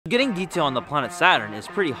Getting detail on the planet Saturn is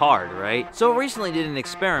pretty hard, right? So I recently did an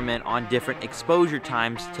experiment on different exposure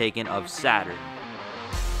times taken of Saturn.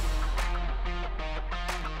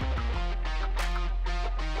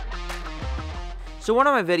 So one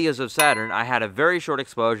of my videos of Saturn, I had a very short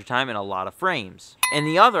exposure time and a lot of frames. In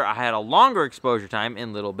the other, I had a longer exposure time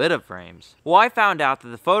and little bit of frames. Well, I found out that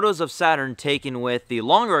the photos of Saturn taken with the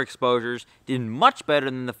longer exposures did much better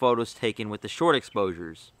than the photos taken with the short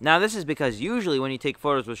exposures. Now this is because usually when you take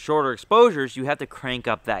photos with shorter exposures, you have to crank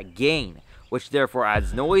up that gain, which therefore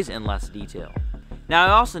adds noise and less detail. Now I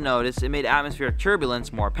also noticed it made atmospheric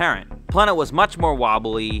turbulence more apparent. The planet was much more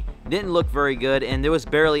wobbly, didn't look very good, and there was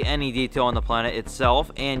barely any detail on the planet itself,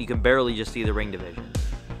 and you can barely just see the ring divisions.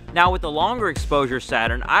 Now with the longer exposure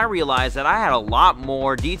Saturn, I realized that I had a lot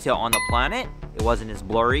more detail on the planet, it wasn't as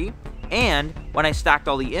blurry, and when I stacked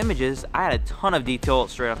all the images, I had a ton of detail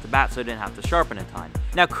straight off the bat so I didn't have to sharpen a ton.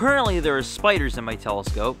 Now currently there are spiders in my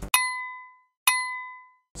telescope,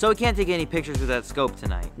 so I can't take any pictures with that scope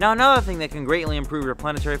tonight. Now another thing that can greatly improve your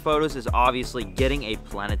planetary photos is obviously getting a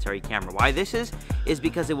planetary camera. Why this is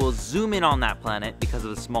because it will zoom in on that planet because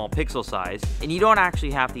of the small pixel size, and you don't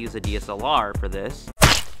actually have to use a DSLR for this.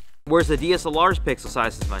 Whereas the DSLR's pixel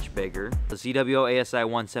size is much bigger. The ZWO ASI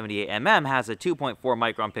 178mm has a 2.4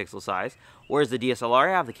 micron pixel size, whereas the DSLR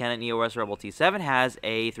I have, the Canon EOS Rebel T7, has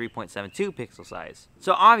a 3.72 pixel size.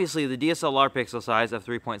 So obviously the DSLR pixel size of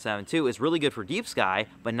 3.72 is really good for deep sky,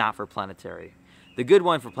 but not for planetary. The good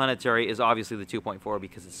one for planetary is obviously the 2.4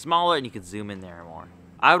 because it's smaller and you can zoom in there more.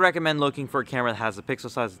 I would recommend looking for a camera that has a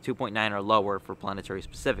pixel size of 2.9 or lower for planetary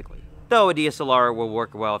specifically, though a DSLR will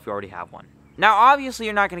work well if you already have one. Now obviously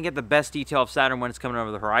you're not going to get the best detail of Saturn when it's coming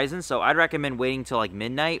over the horizon, so I'd recommend waiting till like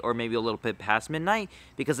midnight or maybe a little bit past midnight,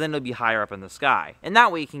 because then it'll be higher up in the sky, and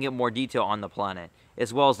that way you can get more detail on the planet,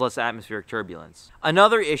 as well as less atmospheric turbulence.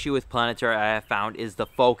 Another issue with planetary I have found is the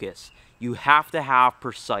focus. You have to have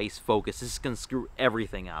precise focus. This is going to screw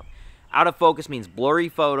everything up. Out of focus means blurry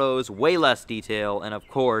photos, way less detail, and of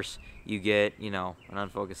course you get, an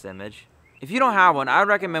unfocused image. If you don't have one, I would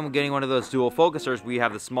recommend getting one of those dual focusers where you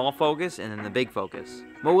have the small focus and then the big focus.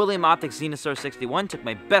 My William Optics Zenithstar 61 took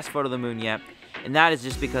my best photo of the moon yet, and that is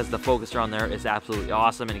just because the focuser on there is absolutely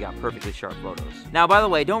awesome and it got perfectly sharp photos. Now by the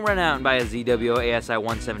way, don't run out and buy a ZWO ASI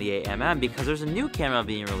 178mm because there's a new camera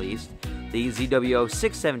being released, the ZWO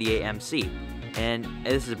 678MC. And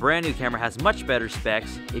this is a brand new camera, has much better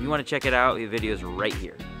specs. If you want to check it out, the video is right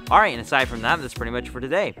here. Alright, and aside from that, that's pretty much for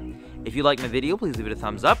today. If you like my video, please leave it a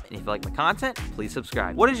thumbs up, and if you like my content, please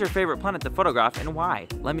subscribe. What is your favorite planet to photograph and why?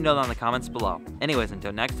 Let me know down in the comments below. Anyways,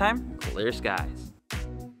 until next time, clear skies.